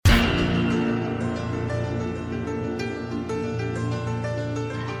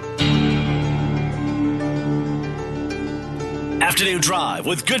Afternoon Drive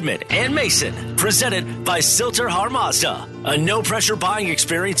with Goodman and Mason, presented by Silter Har Mazda. A no-pressure buying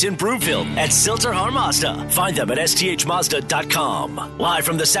experience in Broomfield at Silter Har Mazda. Find them at sthmazda.com. Live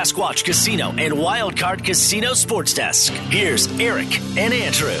from the Sasquatch Casino and Wildcard Casino Sports Desk, here's Eric and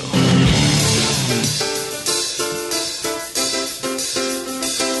Andrew.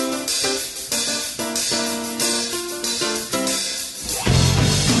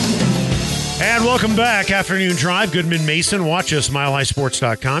 And welcome back. Afternoon Drive. Goodman Mason. Watch us,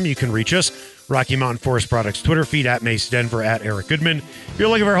 milehighsports.com. You can reach us. Rocky Mountain Forest Products Twitter feed at Mace Denver at Eric Goodman. If you're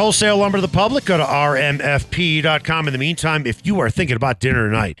looking for wholesale lumber to the public, go to rmfp.com. In the meantime, if you are thinking about dinner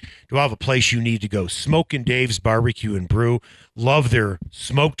tonight, do I have a place you need to go? Smokin' Dave's Barbecue and Brew. Love their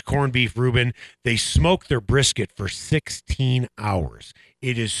smoked corned beef Reuben. They smoke their brisket for 16 hours.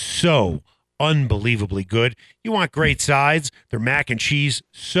 It is so unbelievably good. You want great sides. Their mac and cheese,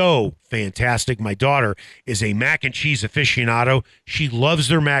 so fantastic. My daughter is a mac and cheese aficionado. She loves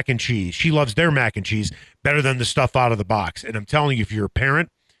their mac and cheese. She loves their mac and cheese better than the stuff out of the box. And I'm telling you, if you're a parent,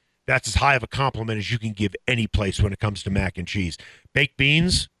 that's as high of a compliment as you can give any place when it comes to mac and cheese. Baked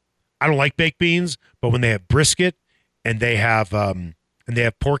beans, I don't like baked beans, but when they have brisket and they have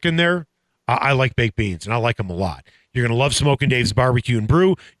pork in there, I like baked beans, and I like them a lot. You're going to love Smokin' Dave's Barbecue and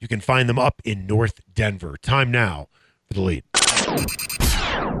Brew. You can find them up in North Denver. Time now for The Lead.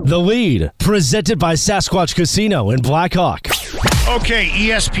 The Lead, presented by Sasquatch Casino in Blackhawk. Okay,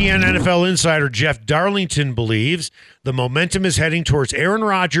 ESPN NFL insider Jeff Darlington believes the momentum is heading towards Aaron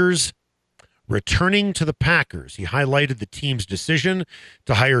Rodgers returning to the Packers. He highlighted the team's decision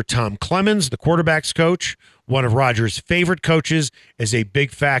to hire Tom Clemens, the quarterback's coach, one of Rodgers' favorite coaches, as a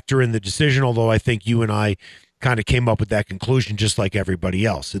big factor in the decision, although I think you and I kind of came up with that conclusion just like everybody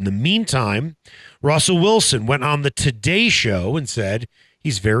else. In the meantime, Russell Wilson went on the Today Show and said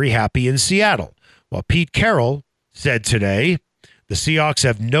he's very happy in Seattle, while Pete Carroll said today the Seahawks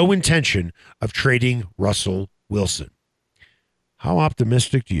have no intention of trading Russell Wilson. How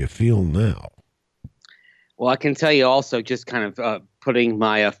optimistic do you feel now? Well, I can tell you also, just kind of putting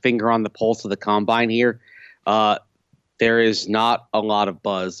my finger on the pulse of the combine here, there is not a lot of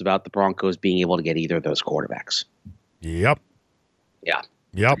buzz about the Broncos being able to get either of those quarterbacks. Yep. Yeah.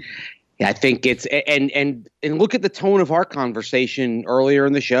 Yep. Yeah, I think it's and look at the tone of our conversation earlier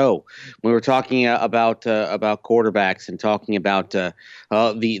in the show when we were talking about quarterbacks and talking about the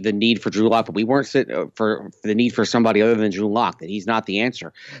need for Drew Lock. But we weren't sitting for the need for somebody other than Drew Lock, that he's not the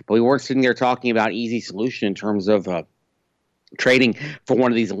answer. But we weren't sitting there talking about easy solution in terms of trading for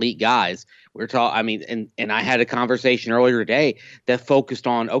one of these elite guys. We're talking. I mean, and I had a conversation earlier today that focused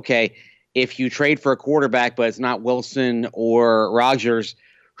on, okay, if you trade for a quarterback but it's not Wilson or Rodgers,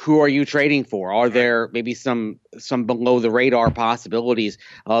 who are you trading for? Are there maybe some below the radar possibilities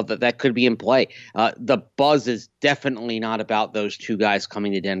that could be in play? The buzz is definitely not about those two guys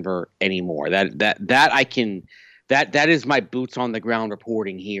coming to Denver anymore. That is my boots on the ground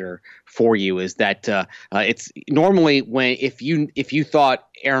reporting here for you, is that it's normally when if you thought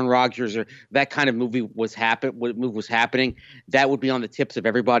Aaron Rodgers or that kind of move was happening, that would be on the tips of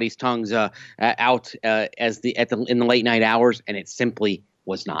everybody's tongues out in the late night hours, and it simply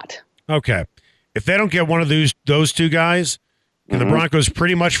was not. Okay. If they don't get one of those two guys, can the Broncos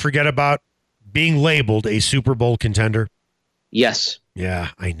pretty much forget about being labeled a Super Bowl contender? Yes. Yeah,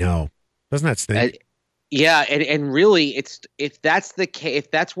 I know. Doesn't that stink? Yeah, and really, if that's the case,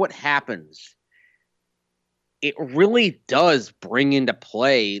 if that's what happens, it really does bring into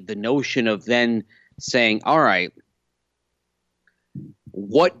play the notion of then saying, all right,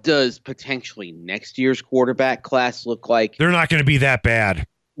 what does potentially next year's quarterback class look like? They're not going to be that bad.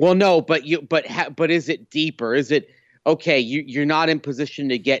 Well, no, but is it deeper? Is it okay? You're not in position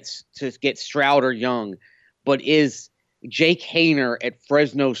to get Stroud or Young, but is Jake Hayner at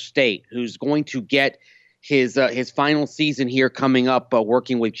Fresno State, who's going to get his final season here coming up,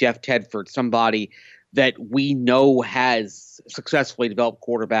 working with Jeff Tedford, somebody that we know has successfully developed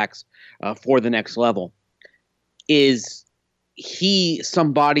quarterbacks for the next level, is he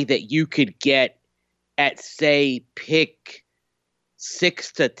somebody that you could get at, say, pick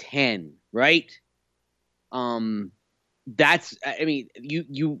 6 to 10, right? That's, I mean,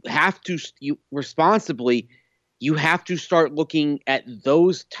 you have to responsibly, you have to start looking at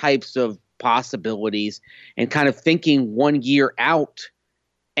those types of possibilities and kind of thinking 1 year out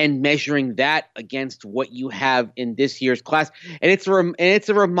and measuring that against what you have in this year's class. And it's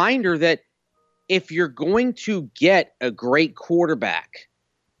a reminder that if you're going to get a great quarterback,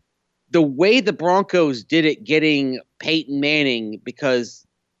 the way the Broncos did it getting Peyton Manning, because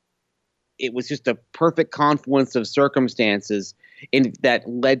it was just a perfect confluence of circumstances that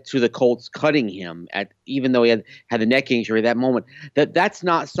led to the Colts cutting him even though he had the neck injury at that moment. That's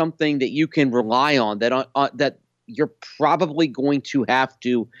not something that you can rely on. That you're probably going to have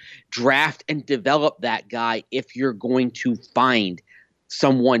to draft and develop that guy if you're going to find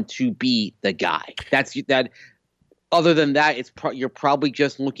someone to be the guy. That. Other than that, you're probably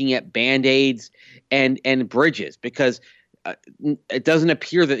just looking at Band-Aids and bridges, because it doesn't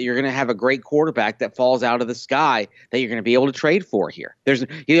appear that you're going to have a great quarterback that falls out of the sky that you're going to be able to trade for here.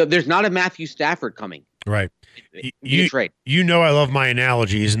 There's not a Matthew Stafford coming. Right. Trade. You know I love my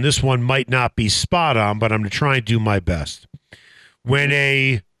analogies, and this one might not be spot on, but I'm going to try and do my best. When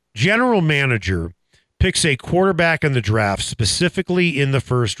a general manager picks a quarterback in the draft, specifically in the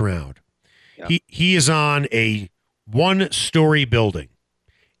first round, he is on a one-story building,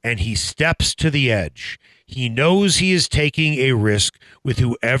 and he steps to the edge. He knows he is taking a risk with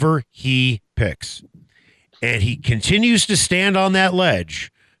whoever he picks. And he continues to stand on that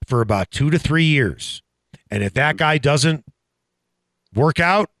ledge for about 2 to 3 years. And if that guy doesn't work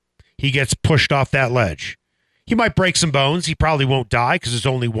out, he gets pushed off that ledge. He might break some bones. He probably won't die because it's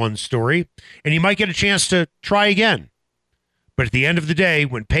only one story. And he might get a chance to try again. But at the end of the day,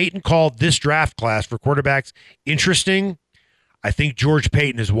 when Paton called this draft class for quarterbacks interesting, I think George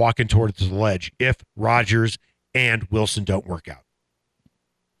Paton is walking towards the ledge if Rodgers and Wilson don't work out.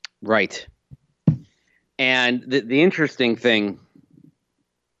 Right. And the interesting thing,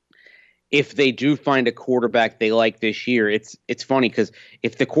 if they do find a quarterback they like this year, it's funny because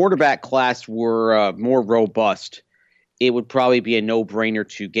if the quarterback class were more robust, it would probably be a no-brainer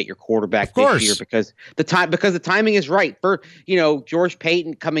to get your quarterback this year because the timing is right. For George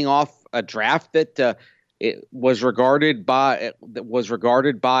Paton coming off a draft that it was regarded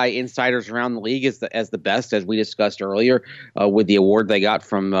by insiders around the league as the best, as we discussed earlier, with the award they got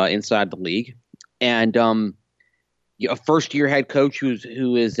from inside the league, and a first-year head coach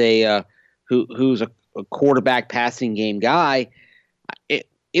who's a quarterback passing game guy.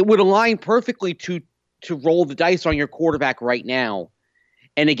 It would align perfectly to roll the dice on your quarterback right now.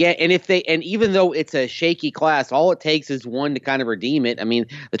 And again, and even though it's a shaky class, all it takes is one to kind of redeem it. I mean,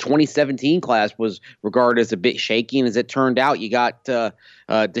 the 2017 class was regarded as a bit shaky, and as it turned out, you got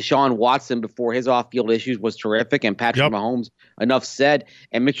Deshaun Watson before his off-field issues was terrific, and Patrick Mahomes, enough said,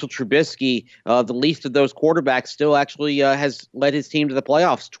 and Mitchell Trubisky, the least of those quarterbacks, still actually has led his team to the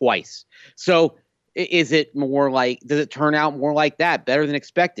playoffs twice. So does it turn out more like that, better than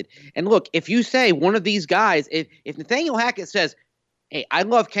expected? And look, if you say one of these guys, if Nathaniel Hackett says, hey, I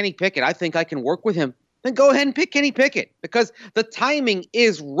love Kenny Pickett, I think I can work with him, then go ahead and pick Kenny Pickett, because the timing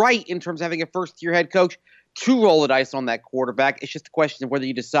is right in terms of having a first-year head coach to roll the dice on that quarterback. It's just a question of whether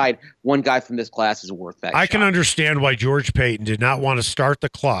you decide one guy from this class is worth that I shot. can understand why George Paton did not want to start the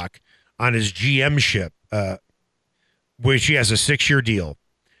clock on his GM-ship, which he has a 6-year deal.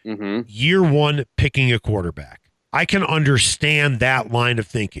 Mm-hmm. Year one, picking a quarterback. I can understand that line of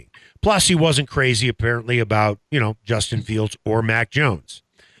thinking. Plus, he wasn't crazy, apparently, about, Justin Fields or Mac Jones.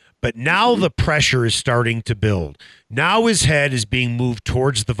 But now the pressure is starting to build. Now his head is being moved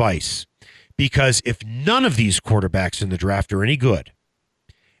towards the vice. Because if none of these quarterbacks in the draft are any good,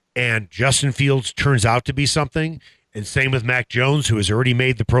 and Justin Fields turns out to be something, and same with Mac Jones, who has already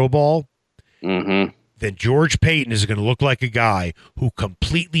made the Pro Bowl, then George Paton is going to look like a guy who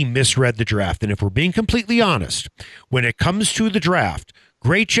completely misread the draft. And if we're being completely honest, when it comes to the draft,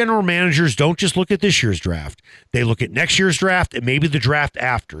 great general managers don't just look at this year's draft. They look at next year's draft and maybe the draft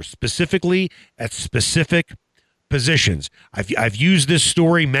after, specifically at specific positions. I've used this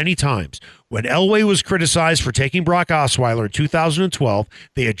story many times. When Elway was criticized for taking Brock Osweiler in 2012,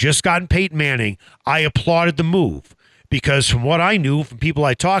 they had just gotten Peyton Manning. I applauded the move. Because from what I knew from people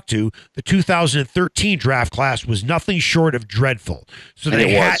I talked to, the 2013 draft class was nothing short of dreadful. So and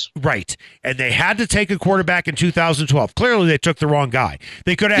they had to take a quarterback in 2012. Clearly, they took the wrong guy.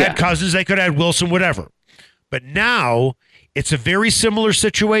 They could have had Cousins, they could have had Wilson, whatever. But now it's a very similar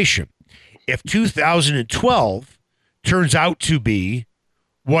situation. If 2012 turns out to be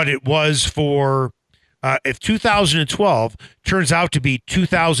what it was for, if 2012 turns out to be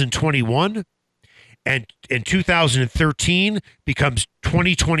 2021. And in 2013 becomes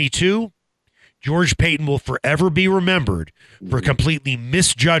 2022, George Paton will forever be remembered for completely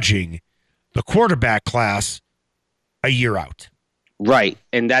misjudging the quarterback class a year out. Right.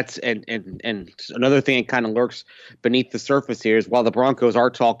 And that's and another thing that kind of lurks beneath the surface here is while the Broncos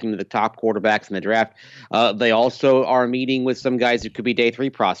are talking to the top quarterbacks in the draft, they also are meeting with some guys who could be day 3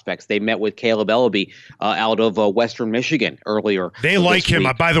 prospects. They met with Caleb Ellaby out of Western Michigan earlier. They like him.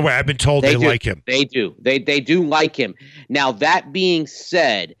 By the way, I've been told they like him. They do. They do like him. Now, that being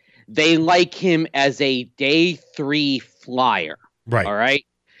said, they like him as a day 3 flyer. Right. All right.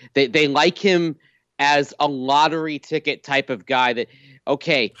 They like him as a lottery ticket type of guy that,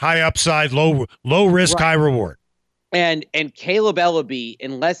 okay. High upside, low risk, Right. high reward. And Caleb Ellaby,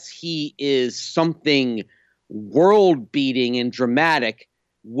 unless he is something world-beating and dramatic,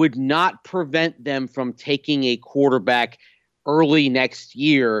 would not prevent them from taking a quarterback early next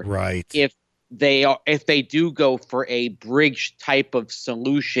year. Right. If they do go for a bridge type of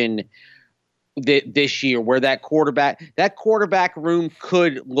solution this year, where that quarterback room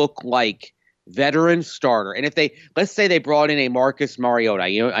could look like veteran starter. And if let's say they brought in a Marcus Mariota,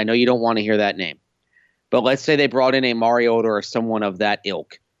 I know you don't want to hear that name, but let's say they brought in a Mariota or someone of that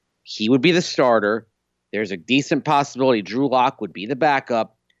ilk, he would be the starter. There's a decent possibility Drew Lock would be the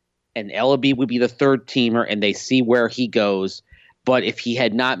backup, and Ellaby would be the third teamer, and they see where he goes. But if he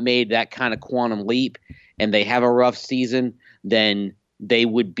had not made that kind of quantum leap and they have a rough season, then they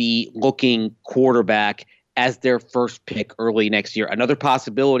would be looking quarterback as their first pick early next year. Another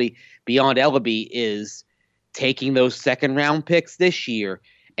possibility beyond Ellaby is taking those second-round picks this year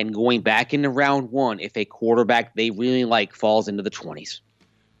and going back into round 1 if a quarterback they really like falls into the 20s.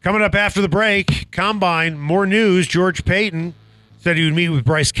 Coming up after the break, Combine, more news. George Paton said he would meet with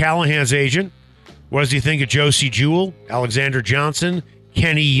Bryce Callahan's agent. What does he think of Josie Jewell, Alexander Johnson,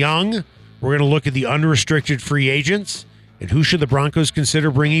 Kenny Young? We're going to look at the unrestricted free agents and who should the Broncos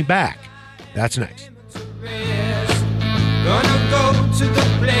consider bringing back. That's next. Gonna go to the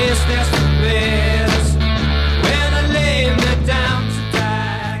place that's the best. When I lay me down to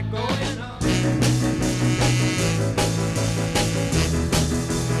die, going on.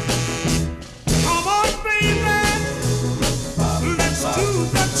 Come on, baby, let's do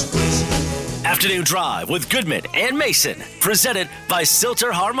that twist. Afternoon Drive with Goodman and Mason. Presented by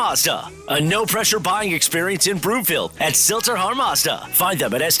Silter Har Mazda. A no-pressure buying experience in Broomfield at Silter Har Mazda. Find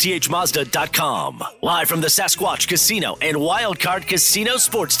them at sthmazda.com. Live from the Sasquatch Casino and Wildcard Casino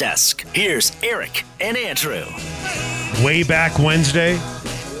Sports Desk. Here's Eric and Andrew. Way back Wednesday.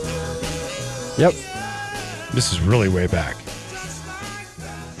 Yep. This is really way back.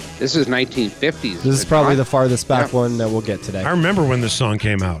 This is 1950s. This is probably the farthest back one that we'll get today. I remember when this song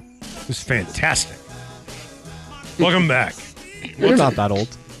came out. It was fantastic. Welcome back. We're not that old.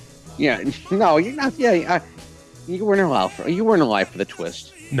 Yeah, no, you're not. Yeah, you weren't alive for the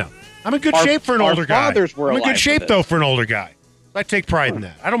twist. No. I'm in good shape for an older guy. Fathers were I'm in alive good shape, for though, for an older guy. I take pride in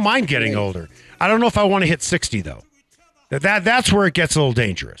that. I don't mind getting older. I don't know if I want to hit 60, though. That's where it gets a little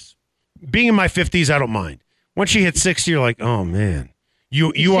dangerous. Being in my 50s, I don't mind. Once you hit 60, you're like, oh, man.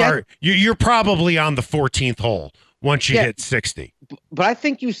 You're probably on the 14th hole once you hit 60. But I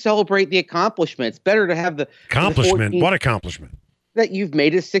think you celebrate the accomplishment. It's better to have the accomplishment. What accomplishment? That you've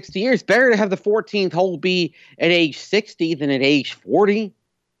made it 60 years. Better to have the 14th hole be at age 60 than at age 40.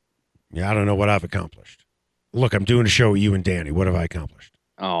 Yeah, I don't know what I've accomplished. Look, I'm doing a show with you and Danny. What have I accomplished?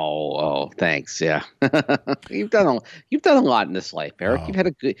 Oh, thanks. Yeah, you've done a lot in this life, Eric. Oh.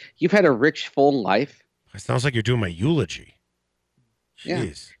 You've had a rich, full life. It sounds like you're doing my eulogy. Yeah.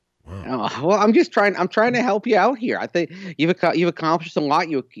 Jeez. Wow. Oh, well, I'm trying to help you out here. I think you've accomplished a lot.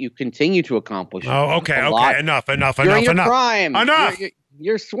 You continue to accomplish. Oh, okay. Enough. You're in your prime. Enough.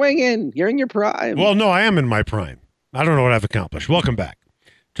 You're swinging. You're in your prime. Well, no, I am in my prime. I don't know what I've accomplished. Welcome back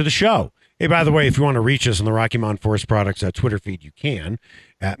to the show. Hey, by the way, if you want to reach us on the Rocky Mountain Forest Products Twitter feed, you can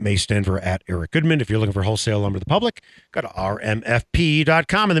at Mace Denver, at Eric Goodman. If you're looking for wholesale lumber to the public, go to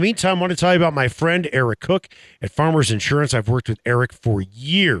rmfp.com. In the meantime, I want to tell you about my friend Eric Cook at Farmers Insurance. I've worked with Eric for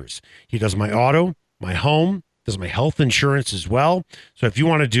years. He does my auto, my home, does my health insurance as well. So if you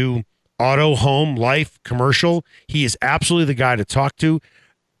want to do auto, home, life, commercial, he is absolutely the guy to talk to.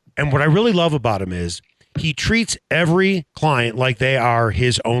 And what I really love about him is he treats every client like they are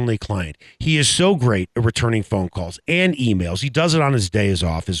his only client. He is so great at returning phone calls and emails. He does it on his days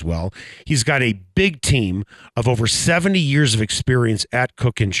off as well. He's got a big team of over 70 years of experience at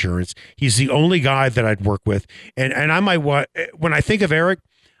Cook Insurance. He's the only guy that I'd work with. And I might, when I think of Eric,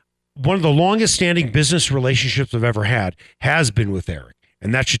 one of the longest standing business relationships I've ever had has been with Eric.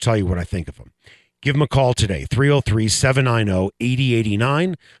 And that should tell you what I think of him. Give him a call today,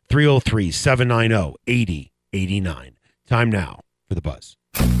 303-790-8089, 303-790-8089. Time now for The Buzz.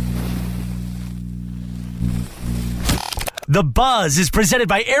 The Buzz is presented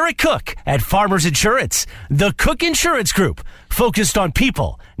by Eric Cook at Farmers Insurance. The Cook Insurance Group, focused on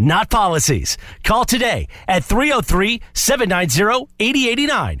people, not policies. Call today at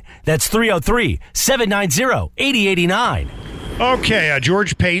 303-790-8089. That's 303-790-8089. Okay,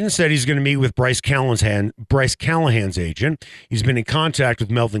 George Paton said he's going to meet with Bryce Callahan's agent. He's been in contact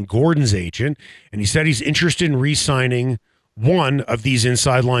with Melvin Gordon's agent, and he said he's interested in re-signing one of these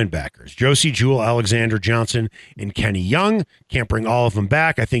inside linebackers. Josie, Jewell, Alexander Johnson, and Kenny Young. Can't bring all of them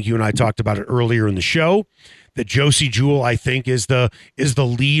back. I think you and I talked about it earlier in the show that Josie Jewell, I think, is the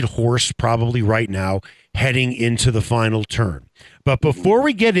lead horse probably right now heading into the final turn. But before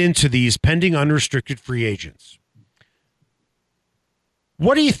we get into these pending unrestricted free agents,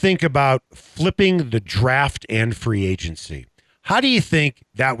 what do you think about flipping the draft and free agency? How do you think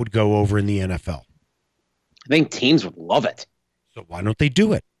that would go over in the NFL? I think teams would love it. So why don't they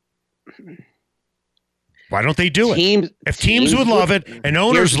do it? Why don't they do Teams- it? If teams would love it and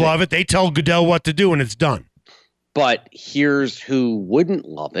owners love it, they tell Goodell what to do and it's done. But here's who wouldn't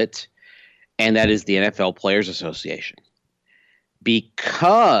love it, and that is the NFL Players Association.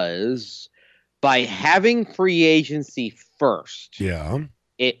 Because by having free agency first, Yeah.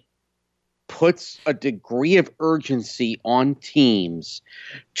 it puts a degree of urgency on teams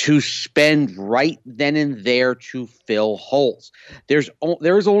to spend right then and there to fill holes. There's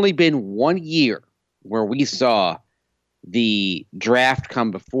only been 1 year where we saw the draft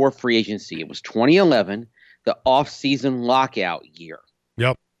come before free agency. It was 2011, the off-season lockout year.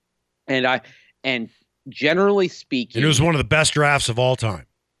 Yep. And generally speaking, And it was one of the best drafts of all time.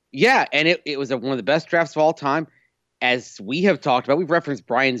 yeah, and it was one of the best drafts of all time. As we have talked about, we've referenced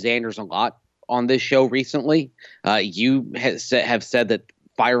Brian Xanders a lot on this show recently. You have said that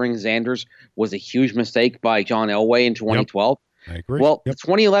firing Xanders was a huge mistake by John Elway in 2012. I agree. Well, the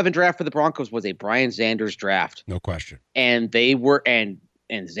 2011 draft for the Broncos was a Brian Xanders draft, No question. and they were and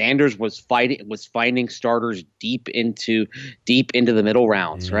Xanders was finding starters deep into the middle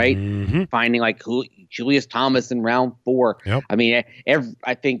rounds, right? Mhm. Finding like Julius Thomas in round 4. Yep. I mean,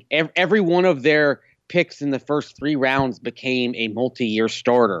 I think every one of their picks in the first 3 rounds became a multi-year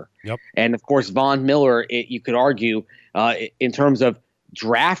starter. Yep. And of course, Von Miller, you could argue, in terms of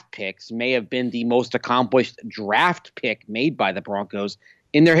draft picks, may have been the most accomplished draft pick made by the Broncos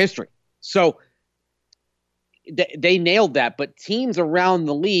in their history. So they nailed that. But teams around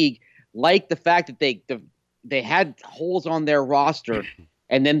the league like the fact that they had holes on their roster,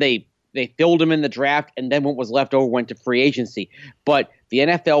 and then they filled them in the draft, and then what was left over went to free agency. But the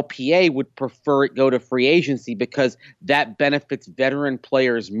NFLPA would prefer it go to free agency because that benefits veteran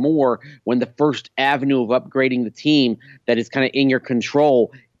players more when the first avenue of upgrading the team that is kind of in your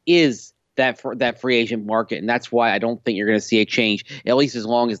control is that free agent market. And that's why I don't think you're going to see a change, at least as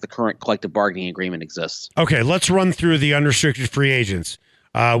long as the current collective bargaining agreement exists. Okay, let's run through the unrestricted free agents.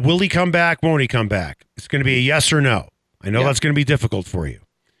 Will he come back? Won't he come back? It's going to be a yes or no. I know that's going to be difficult for you,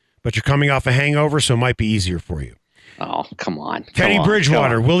 but you're coming off a hangover, so it might be easier for you. Oh, come on. Teddy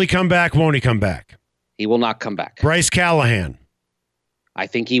Bridgewater, will he come back? Won't he come back? He will not come back. Bryce Callahan. I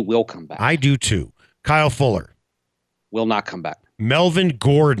think he will come back. I do too. Kyle Fuller. Will not come back. Melvin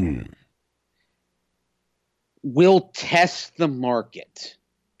Gordon. Will test the market.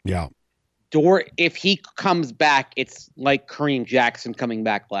 Yeah. If he comes back, it's like Kareem Jackson coming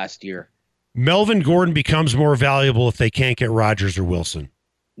back last year. Melvin Gordon becomes more valuable if they can't get Rodgers or Wilson.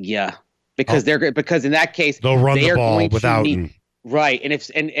 Yeah, because because in that case They'll run they the are ball going to without need- him. Right,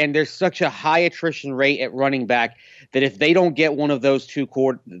 and there's such a high attrition rate at running back that if they don't get one of those two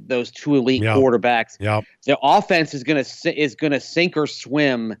elite quarterbacks, the offense is going to sink or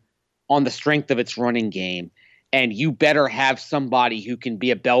swim on the strength of its running game. And you better have somebody who can be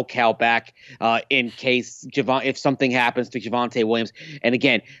a bell cow back in case if something happens to Javonte Williams. And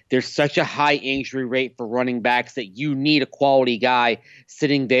again, there's such a high injury rate for running backs that you need a quality guy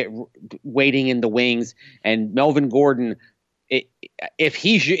sitting there waiting in the wings. And Melvin Gordon, if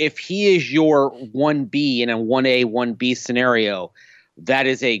he is your 1B in a 1A 1B scenario, that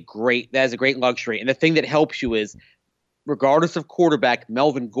is a great luxury. And the thing that helps you is, regardless of quarterback,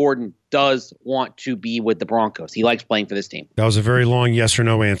 Melvin Gordon does want to be with the Broncos. He likes playing for this team. That was a very long yes or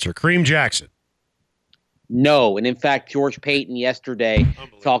no answer. Kareem Jackson. No. And in fact, George Paton yesterday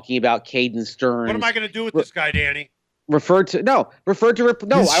talking about Caden Stearns. What am I going to do with this guy, Danny? He's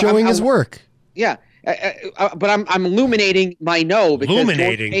showing his work. Yeah. But I'm illuminating my no. Because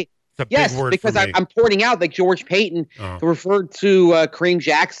Illuminating? It's a big word because for me. I'm pointing out that George Paton referred to Kareem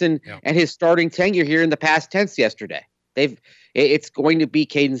Jackson and his starting tenure here in the past tense yesterday. It's going to be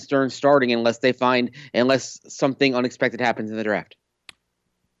Caden Stearns starting unless something unexpected happens in the draft.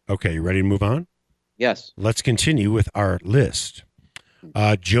 Okay, you ready to move on? Yes. Let's continue with our list.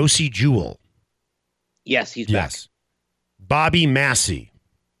 Josie Jewell. Yes, he's back. Bobby Massie.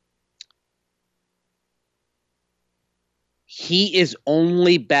 He is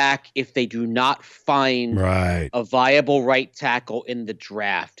only back if they do not find a viable right tackle in the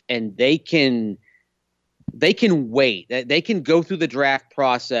draft, and they can wait. They can go through the draft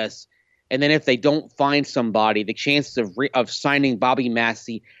process And then if they don't find somebody, the chances of signing Bobby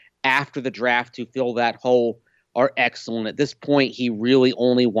Massie after the draft to fill that hole are excellent. At this point, he really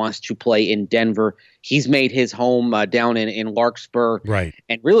only wants to play in Denver. He's made his home down in Larkspur. Right.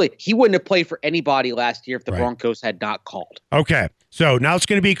 And really, he wouldn't have played for anybody last year if the Broncos had not called. Okay. So now it's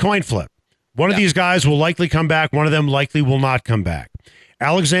going to be a coin flip. One of these guys will likely come back. One of them likely will not come back.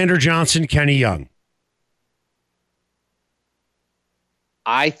 Alexander Johnson, Kenny Young.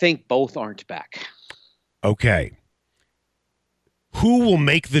 I think both aren't back. Okay. Who will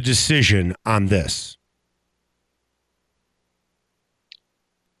make the decision on this?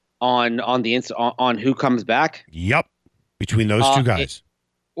 On who comes back? Yep. Between those two guys.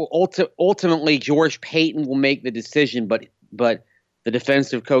 Ultimately, George Paton will make the decision, but the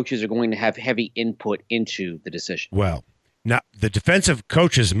defensive coaches are going to have heavy input into the decision. Well, now the defensive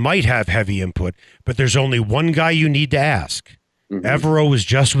coaches might have heavy input, but there's only one guy you need to ask. Mm-hmm. Evero was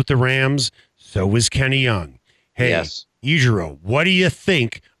just with the Rams. So was Kenny Young. Hey, yes. Ejiro, what do you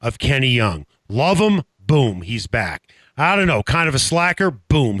think of Kenny Young? Love him? Boom, he's back. I don't know, kind of a slacker?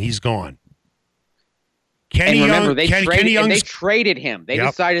 Boom, he's gone. Kenny Young, they traded him. They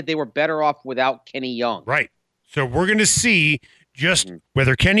decided they were better off without Kenny Young. Right. So we're going to see just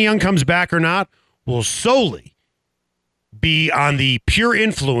whether Kenny Young comes back or not will solely be on the pure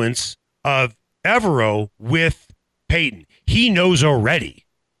influence of Evero with Paton. He knows already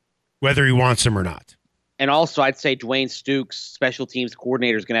whether he wants him or not. And also, I'd say Dwayne Stukes, special teams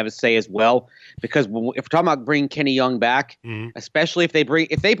coordinator, is going to have a say as well. Because if we're talking about bringing Kenny Young back, especially if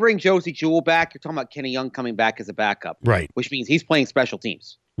they bring Josie Jewell back, you're talking about Kenny Young coming back as a backup, right? Which means he's playing special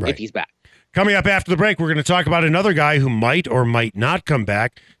teams if he's back. Coming up after the break, we're going to talk about another guy who might or might not come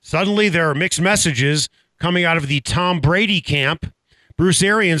back. Suddenly, there are mixed messages coming out of the Tom Brady camp. Bruce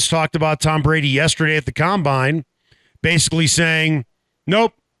Arians talked about Tom Brady yesterday at the Combine, basically saying,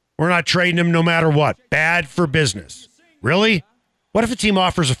 "Nope. We're not trading him no matter what. Bad for business." Really? What if a team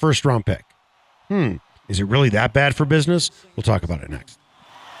offers a first-round pick? Is it really that bad for business? We'll talk about it next.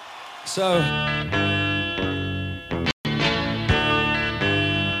 So,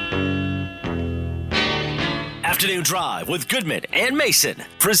 Afternoon Drive with Goodman and Mason,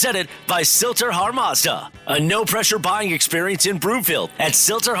 presented by Silter Har Mazda. A no-pressure buying experience in Broomfield at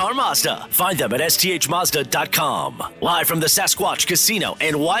Silter Har Mazda. Find them at sthmazda.com. Live from the Sasquatch Casino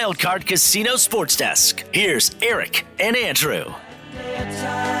and Wildcard Casino Sports Desk, here's Eric and Andrew.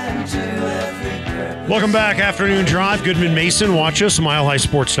 Welcome back. Afternoon Drive. Goodman Mason. Watch us,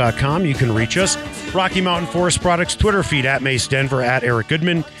 milehighsports.com. You can reach us. Rocky Mountain Forest Products Twitter feed at Mace Denver, at Eric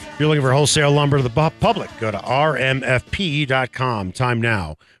Goodman. If you're looking for wholesale lumber to the public, go to rmfp.com. Time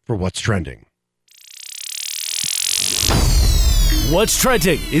now for What's Trending. What's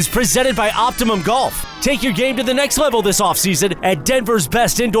Trending is presented by Optimum Golf. Take your game to the next level this offseason at Denver's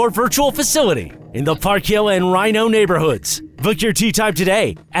best indoor virtual facility in the Park Hill and Rhino neighborhoods. Book your tee time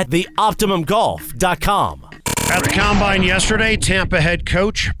today at theoptimumgolf.com. At the Combine yesterday, Tampa head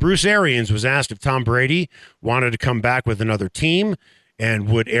coach Bruce Arians was asked if Tom Brady wanted to come back with another team, and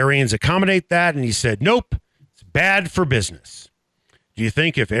would Arians accommodate that? And he said, nope, it's bad for business. Do you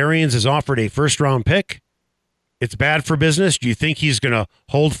think if Arians is offered a first-round pick, it's bad for business? Do you think he's going to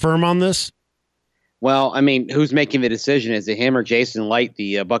hold firm on this? Well, I mean, who's making the decision? Is it him or Jason Light,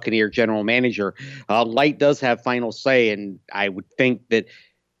 the Buccaneer general manager? Light does have final say, and I would think that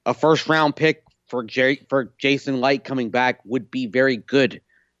a first-round pick for Jason Light coming back would be very good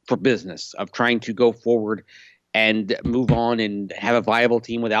for business of trying to go forward and move on and have a viable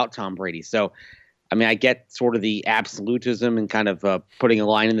team without Tom Brady. So, I mean, I get sort of the absolutism and kind of putting a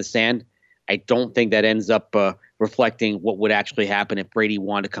line in the sand. I don't think that ends up reflecting what would actually happen if Brady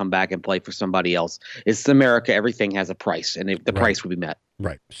wanted to come back and play for somebody else. It's America. Everything has a price, and the price would be met.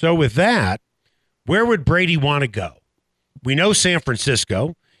 Right. So with that, where would Brady want to go? We know San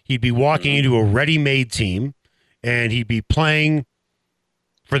Francisco. He'd be walking into a ready-made team, and he'd be playing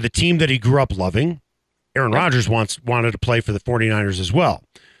for the team that he grew up loving. Aaron Rodgers wanted to play for the 49ers as well.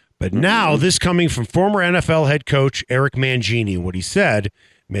 But now this coming from former NFL head coach Eric Mangini, what he said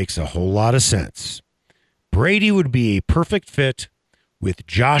makes a whole lot of sense. Brady would be a perfect fit with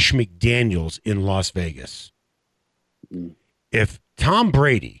Josh McDaniels in Las Vegas. If Tom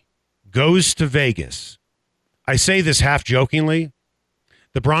Brady goes to Vegas, I say this half jokingly,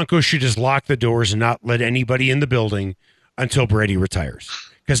 the Broncos should just lock the doors and not let anybody in the building until Brady retires.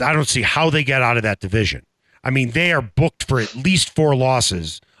 Because I don't see how they get out of that division. I mean, they are booked for at least 4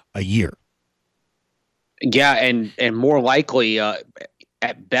 losses a year. Yeah, and more likely,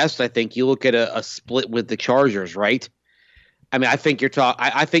 at best, I think you look at a split with the Chargers, right? I mean, I think you're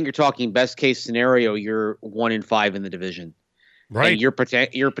talking best case scenario. You're 1-5 in the division, Right. And you're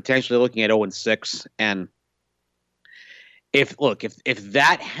potentially looking at 0-6. And if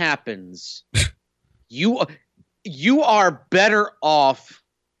that happens, you are better off.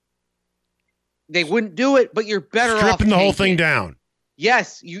 They wouldn't do it, but you're better off stripping the whole thing down.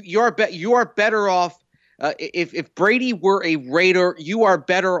 Yes, you are better off. If Brady were a Raider, you are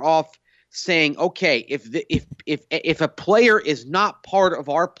better off saying, okay, if a player is not part of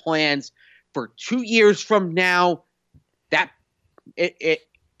our plans for 2 years from now, that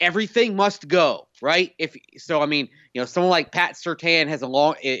everything must go, right? Someone like Pat Surtain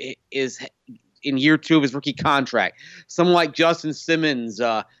is in year 2 of his rookie contract. Someone like Justin Simmons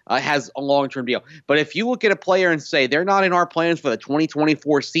has a long-term deal. But if you look at a player and say they're not in our plans for the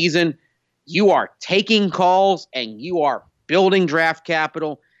 2024 season, you are taking calls and you are building draft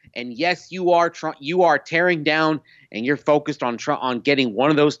capital. And yes, you are tearing down and you're focused on getting one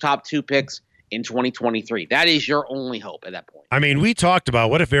of those top 2 picks in 2023. That is your only hope at that point. I mean, we talked about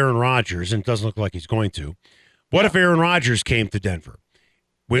what if Aaron Rodgers, and it doesn't look like he's going to, what if Aaron Rodgers came to Denver?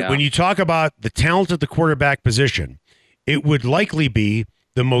 When you talk about the talent at the quarterback position, it would likely be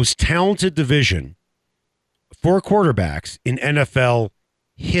the most talented division for quarterbacks in NFL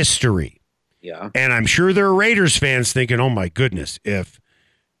history. Yeah. And I'm sure there are Raiders fans thinking, oh, my goodness, if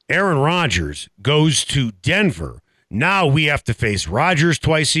Aaron Rodgers goes to Denver, now we have to face Rodgers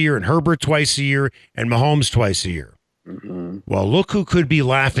twice a year and Herbert twice a year and Mahomes twice a year. Mm-hmm. Well, look who could be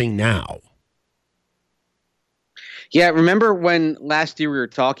laughing now. Yeah, remember when last year we were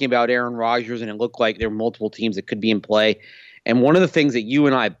talking about Aaron Rodgers and it looked like there were multiple teams that could be in play? And one of the things that you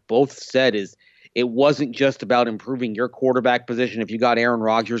and I both said is it wasn't just about improving your quarterback position if you got Aaron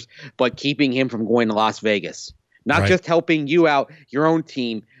Rodgers, but keeping him from going to Las Vegas. Not just helping you out, your own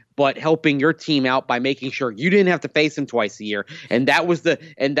team, but helping your team out by making sure you didn't have to face him twice a year. And that was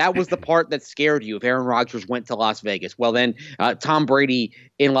the part that scared you if Aaron Rodgers went to Las Vegas. Well, then Tom Brady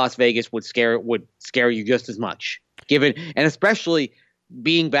in Las Vegas would scare you just as much. And especially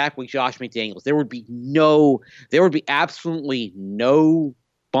being back with Josh McDaniels, there would be absolutely no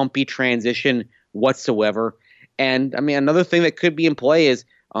bumpy transition whatsoever. And I mean, another thing that could be in play is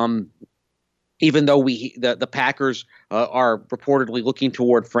even though the Packers are reportedly looking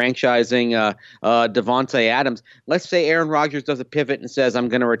toward franchising Davante Adams, let's say Aaron Rodgers does a pivot and says, I'm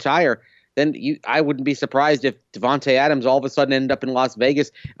going to retire. Then I wouldn't be surprised if Davante Adams all of a sudden ended up in Las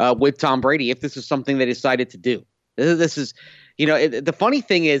Vegas with Tom Brady if this is something they decided to do. This is, the funny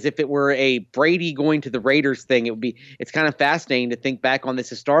thing is if it were a Brady going to the Raiders thing, it's kind of fascinating to think back on this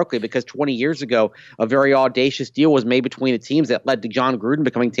historically because 20 years ago, a very audacious deal was made between the teams that led to John Gruden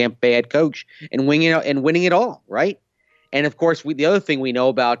becoming Tampa Bay head coach and winning it all, right? And of course, the other thing we know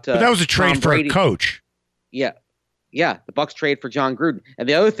about but that was a trade for a coach. Yeah, the Bucs trade for John Gruden. And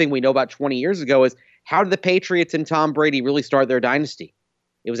the other thing we know about 20 years ago is how did the Patriots and Tom Brady really start their dynasty?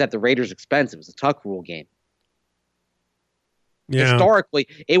 It was at the Raiders' expense. It was a tuck rule game. Yeah. Historically,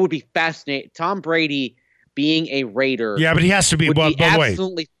 it would be fascinating. Tom Brady being a Raider. Yeah, but he has to be. Would be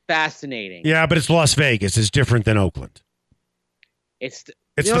absolutely fascinating. Yeah, but it's Las Vegas. It's different than Oakland. It's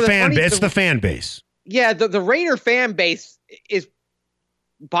the fan base. Yeah, the Raider fan base is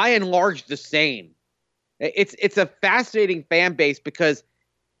by and large the same. It's a fascinating fan base because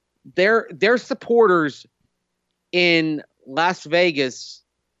their supporters in Las Vegas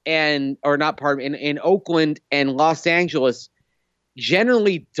in Oakland and Los Angeles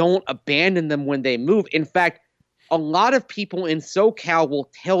generally don't abandon them when they move. In fact, a lot of people in SoCal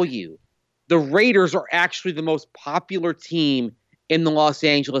will tell you the Raiders are actually the most popular team in the Los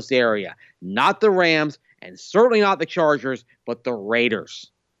Angeles area. Not the Rams and certainly not the Chargers, but the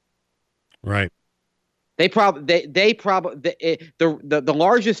Raiders. Right. The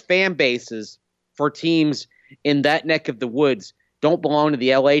largest fan bases for teams in that neck of the woods don't belong to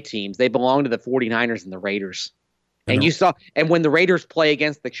the LA teams. They belong to the 49ers and the Raiders. And when the Raiders play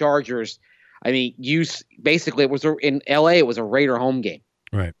against the Chargers, I mean, basically in LA, it was a Raider home game.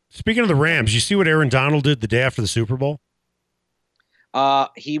 Right. Speaking of the Rams, you see what Aaron Donald did the day after the Super Bowl?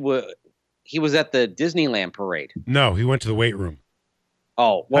 He was at the Disneyland parade. No, he went to the weight room.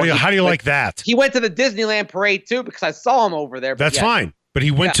 Oh, well, how do you like that? He went to the Disneyland parade too because I saw him over there. That's fine, but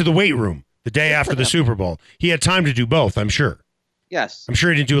he went to the weight room the day after the Super Bowl. He had time to do both, I'm sure. Yes, I'm sure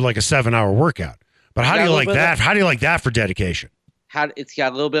he didn't do like a 7-hour workout. But how do you like that? How do you like that for dedication? It's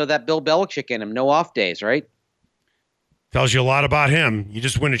got a little bit of that Bill Belichick in him. No off days, right? Tells you a lot about him. You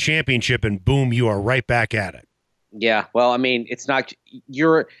just win a championship and boom, you are right back at it. Yeah. Well, I mean, it's not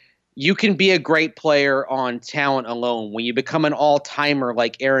you can be a great player on talent alone. When you become an all-timer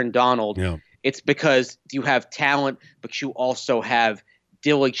like Aaron Donald, it's because you have talent, but you also have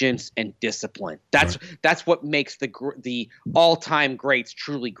diligence and discipline. That's what makes the all-time greats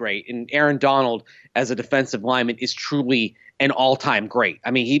truly great. And Aaron Donald, as a defensive lineman, is truly an all-time great.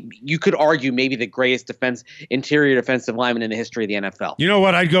 I mean, you could argue maybe the greatest interior defensive lineman in the history of the NFL. You know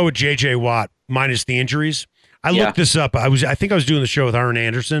what? I'd go with J.J. Watt minus the injuries. I looked this up. I think I was doing the show with Aaron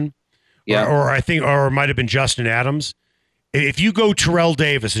Anderson, or it might have been Justin Adams. If you go Terrell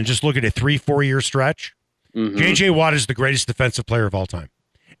Davis and just look at a 3-4 year stretch, J.J. Watt is the greatest defensive player of all time.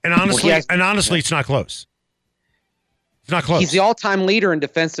 And honestly, it's not close. It's not close. He's the all-time leader in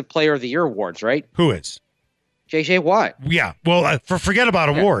Defensive Player of the Year awards, right? Who is? J.J. Watt. Yeah. Well, forget about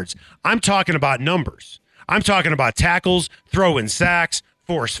awards. I'm talking about numbers. I'm talking about tackles, throwing sacks,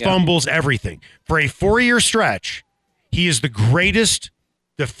 forced fumbles, everything. For a 4-year stretch, he is the greatest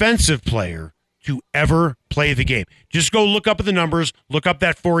defensive player to ever play the game. Just go look up at the numbers, look up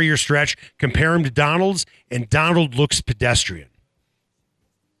that 4-year stretch, compare him to Donald's, and Donald looks pedestrian.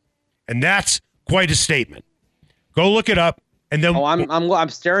 And that's quite a statement. Go look it up, and then I'm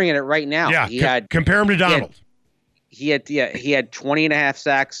staring at it right now. Yeah, compare him to Donald. He had 20 and a half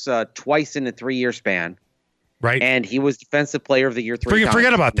sacks twice in a 3-year span. Right. And he was Defensive Player of the Year 3 times.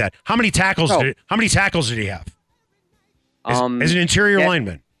 Forget about that. How many tackles did he have? As an interior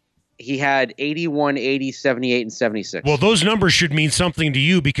lineman. He had 81, 80, 78, and 76. Well, those numbers should mean something to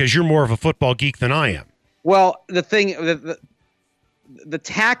you because you're more of a football geek than I am. Well, the thing, the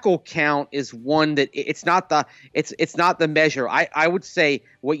tackle count is one that it's not the measure. I would say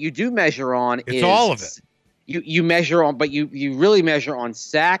what you do measure on is all of it. You measure on, but you really measure on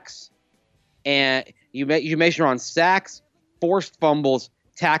sacks, and you measure on sacks, forced fumbles,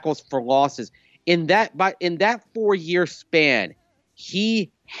 tackles for losses. In that 4-year span, he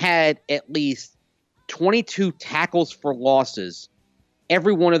had at least 22 tackles for losses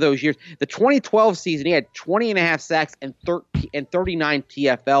every one of those years. The 2012 season, he had 20 and a half sacks and 39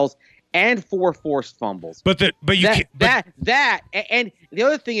 TFLs and 4 forced fumbles. And the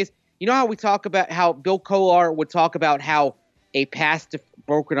other thing is, you know how we talk about how Bill Kolar would talk about how a pass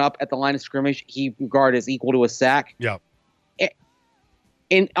broken up at the line of scrimmage he regarded as equal to a sack? Yeah.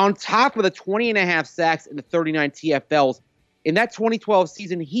 And on top of the 20 and a half sacks and the 39 TFLs, in that 2012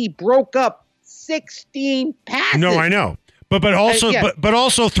 season, he broke up 16 passes. No, I know. But also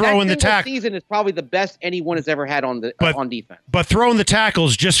throw in the tackle. Season is probably the best anyone has ever had on defense. But throwing the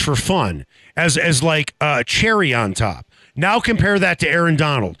tackles just for fun, as like a cherry on top. Now compare that to Aaron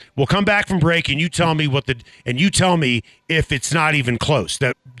Donald. We'll come back from break, and you tell me if it's not even close.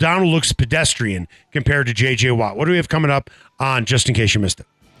 That Donald looks pedestrian compared to J.J. Watt. What do we have coming up on Just in Case You Missed It?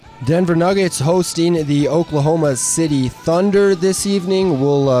 Denver Nuggets hosting the Oklahoma City Thunder this evening.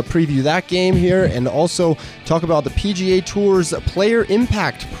 We'll preview that game here and also talk about the PGA Tour's Player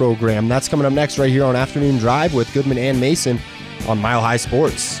Impact Program. That's coming up next right here on Afternoon Drive with Goodman and Mason on Mile High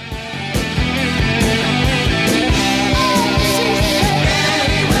Sports.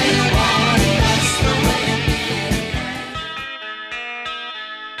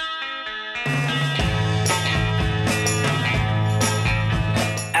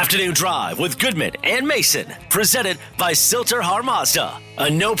 Afternoon Drive with Goodman and Mason, presented by Silter Har Mazda. A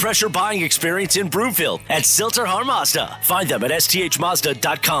no-pressure buying experience in Broomfield at Silter Har Mazda. Find them at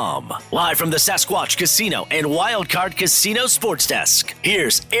sthmazda.com. Live from the Sasquatch Casino and Wildcard Casino Sports Desk,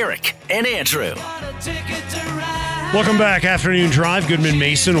 here's Eric and Andrew. Welcome back. Afternoon Drive, Goodman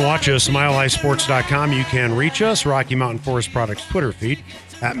Mason. Watch us, milehighsports.com. You can reach us, Rocky Mountain Forest Products Twitter feed,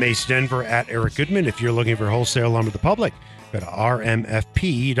 at Mace Denver, at Eric Goodman. If you're looking for wholesale lumber to the public, go to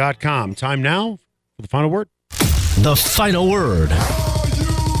rmfp.com. Time now for the final word. The final word.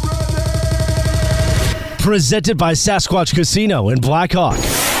 Presented by Sasquatch Casino in Black Hawk.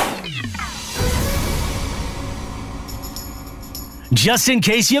 Just in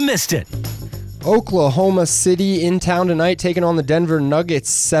case you missed it. Oklahoma City in town tonight, taking on the Denver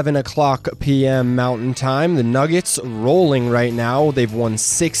Nuggets, 7 o'clock p.m. Mountain Time. The Nuggets rolling right now. They've won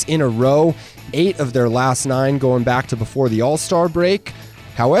 6 in a row, 8 of their last 9 going back to before the All-Star break.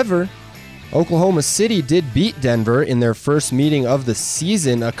 However, Oklahoma City did beat Denver in their first meeting of the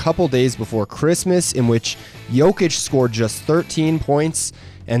season a couple days before Christmas, in which Jokic scored just 13 points,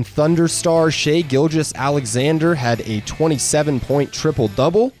 and Thunder star Shai Gilgeous-Alexander had a 27-point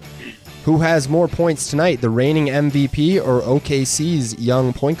triple-double. Who has more points tonight, the reigning MVP or OKC's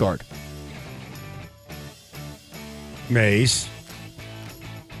young point guard? Mace.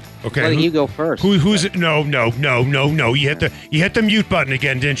 Okay. Letting you go first. Who's it? No. You hit the mute button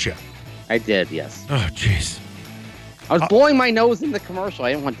again, didn't you? I did, yes. Oh, jeez. I was blowing my nose in the commercial.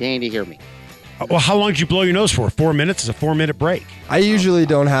 I didn't want Danny to hear me. Well, how long did you blow your nose for? 4 minutes? It's a 4-minute break. I usually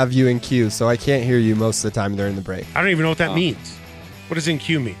don't have you in queue, so I can't hear you most of the time during the break. I don't even know what that means. What does in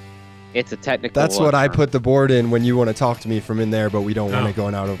queue mean? It's a technical. That's what I term. put the board in when you want to talk to me from in there, but we don't want it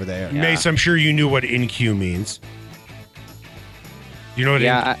going out over there. Yeah. Mace, I'm sure you knew what in queue means. You know what?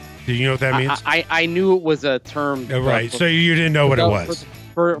 Do you know what that means? I knew it was a term. Right. So you didn't know what it was.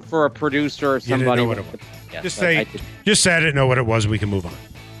 For a producer or You didn't somebody. know what it was. Yes, Just say I didn't know what it was. We can move on.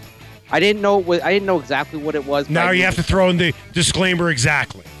 I didn't know exactly what it was. Now you have to throw in the disclaimer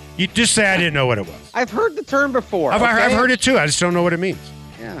exactly. You just say I didn't know what it was. I've heard the term before. I've heard it too. I just don't know what it means.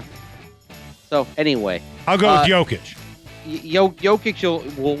 Yeah. So anyway, I'll go with Jokic.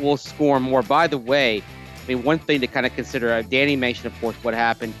 Jokic will score more. By the way, I mean, one thing to kind of consider, Danny mentioned, of course, what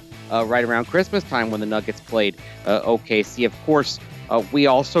happened right around Christmas time when the Nuggets played OKC. Of course, we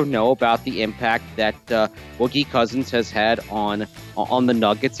also know about the impact that Boogie Cousins has had on the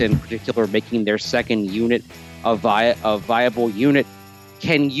Nuggets, in particular, making their second unit a viable unit.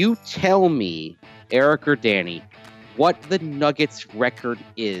 Can you tell me, Eric or Danny, what the Nuggets' record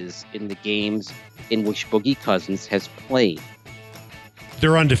is in the games in which Boogie Cousins has played?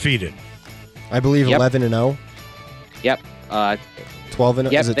 They're undefeated. I believe 11-0. Yep.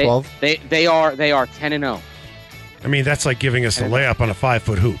 12-0. Is it 12? They are 10-0. I mean, that's like giving us a layup on a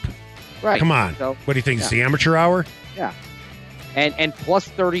 5-foot hoop. Right. Come on. So, What do you think? It's the amateur hour? Yeah. And plus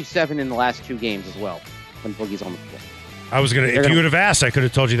 37 in the last two games as well when Boogie's on the floor. I was gonna. If you would have asked, I could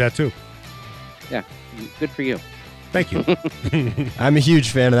have told you that too. Yeah. Good for you. Thank you. I'm a huge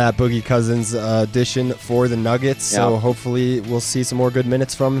fan of that Boogie Cousins addition for the Nuggets, so hopefully we'll see some more good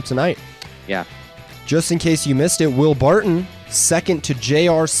minutes from him tonight. Yeah. Just in case you missed it, Will Barton, second to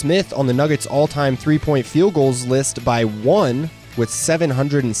J.R. Smith on the Nuggets' all-time three-point field goals list by one, with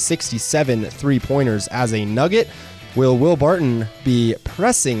 767 three-pointers as a Nugget. Will Barton be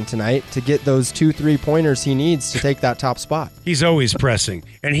pressing tonight to get those 2 3-pointers he needs to take that top spot? He's always pressing.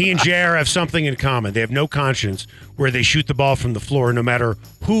 And he and JR have something in common. They have no conscience where they shoot the ball from the floor no matter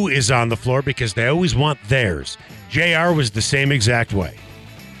who is on the floor because they always want theirs. JR was the same exact way.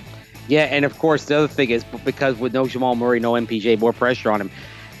 Yeah, and of course, the other thing is because with no Jamal Murray, no MPJ, more pressure on him,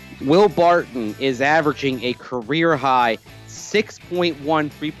 Will Barton is averaging a career-high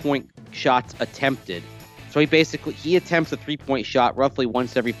 6.1 three-point shots attempted. So he attempts a three-point shot roughly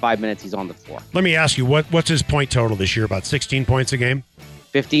once every 5 minutes he's on the floor. Let me ask you, what's his point total this year? About 16 points a game?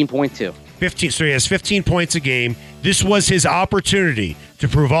 15.2. 15. So he has 15 points a game. This was his opportunity to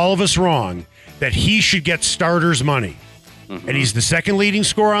prove all of us wrong that he should get starters money. Mm-hmm. And he's the second leading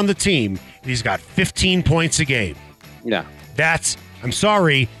scorer on the team, and he's got 15 points a game. Yeah. I'm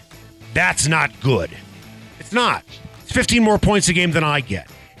sorry, that's not good. It's not. It's 15 more points a game than I get.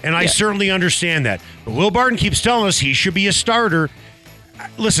 And I certainly understand that. But Will Barton keeps telling us he should be a starter.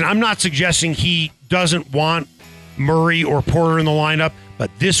 Listen, I'm not suggesting he doesn't want Murray or Porter in the lineup, but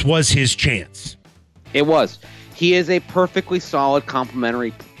this was his chance. It was. He is a perfectly solid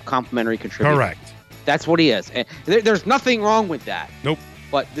complementary contributor. Correct. That's what he is. And there's nothing wrong with that. Nope.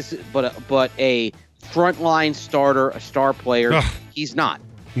 But a frontline starter, a star player, he's not.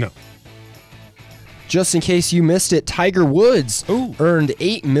 No. Just in case you missed it, Tiger Woods earned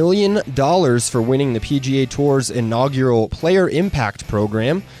 $8 million for winning the PGA Tour's inaugural Player Impact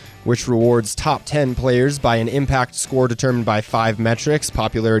Program, which rewards top 10 players by an impact score determined by 5 metrics: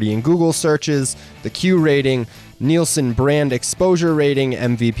 popularity in Google searches, the Q rating, Nielsen brand exposure rating,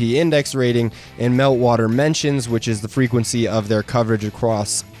 MVP index rating, and Meltwater mentions, which is the frequency of their coverage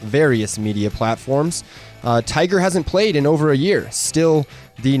across various media platforms. Tiger hasn't played in over a year, still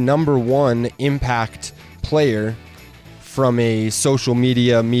the number one impact player from a social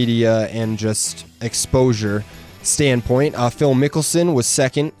media, and just exposure standpoint. Phil Mickelson was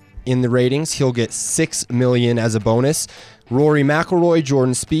second in the ratings. He'll get $6 million as a bonus. Rory McIlroy,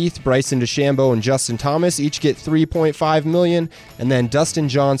 Jordan Spieth, Bryson DeChambeau, and Justin Thomas each get $3.5 million. And then Dustin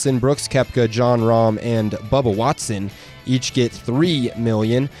Johnson, Brooks Koepka, John Rahm, and Bubba Watson each get $3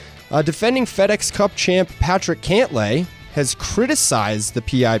 million. Defending FedEx Cup champ Patrick Cantlay has criticized the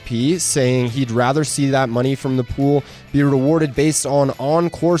PIP, saying he'd rather see that money from the pool be rewarded based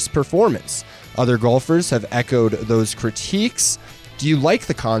on-course performance. Other golfers have echoed those critiques. Do you like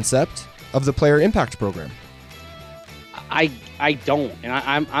the concept of the Player Impact Program? I don't, and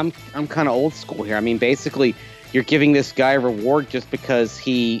I'm kind of old school here. I mean, basically, you're giving this guy a reward just because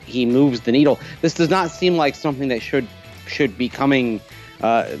he moves the needle. This does not seem like something that should be coming.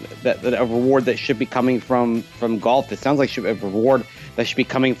 That a reward that should be coming from golf. It sounds like a reward that should be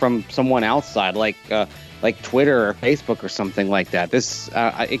coming from someone outside, like Twitter or Facebook or something like that.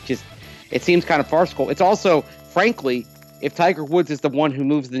 It seems kind of farcical. It's also, frankly, if Tiger Woods is the one who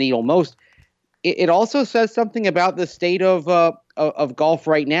moves the needle most, it also says something about the state of golf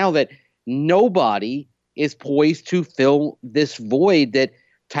right now, that nobody is poised to fill this void that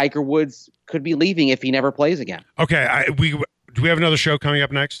Tiger Woods could be leaving if he never plays again. Okay, do we have another show coming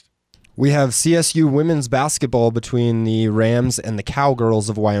up next? We have CSU women's basketball between the Rams and the Cowgirls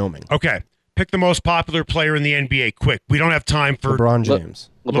of Wyoming. Okay, pick the most popular player in the NBA. Quick, we don't have time for LeBron James.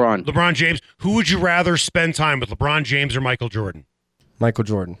 LeBron James. Who would you rather spend time with, LeBron James or Michael Jordan? Michael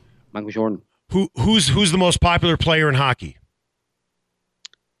Jordan. Michael Jordan. Who's the most popular player in hockey?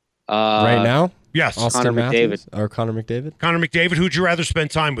 Right now? Yes. Austin Connor Matthews McDavid. or Connor McDavid? Connor McDavid. Who'd you rather spend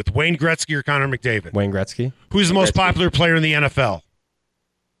time with, Wayne Gretzky or Connor McDavid? Wayne Gretzky. Who's the most popular player in the NFL?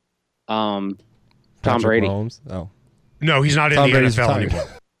 Tom Patrick Brady. Mahomes? Oh. No, he's not Tom in the Brady's NFL retired.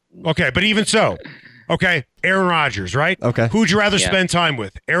 anymore. Okay, but even so, okay, Aaron Rodgers, right? Okay. Who'd you rather Yeah. spend time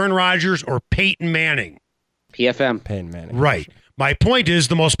with, Aaron Rodgers or Peyton Manning? PFM. Peyton Manning. Right. My point is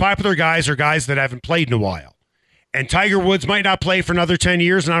the most popular guys are guys that haven't played in a while. And Tiger Woods might not play for another 10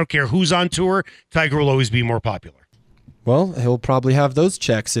 years, and I don't care who's on tour. Tiger will always be more popular. Well, he'll probably have those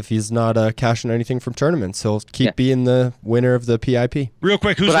checks if he's not cashing anything from tournaments. He'll keep being the winner of the PIP. Real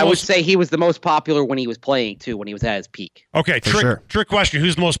quick, who's But the I would most... say he was the most popular when he was playing, too, when he was at his peak. Okay, trick question.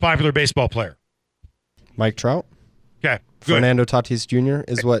 Who's the most popular baseball player? Mike Trout? Okay, good. Fernando Tatis Jr.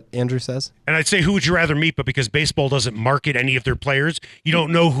 is what Andrew says. And I'd say who would you rather meet, but because baseball doesn't market any of their players, you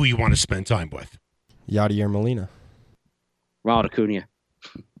don't know who you want to spend time with. Yadier Molina. Ronald Acuna.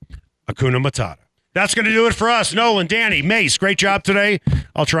 Hakuna Matata. That's going to do it for us. Nolan, Danny, Mace, great job today.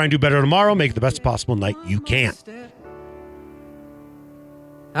 I'll try and do better tomorrow. Make it the best possible night you can.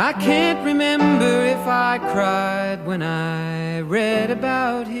 I can't remember if I cried when I read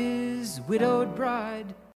about his widowed bride.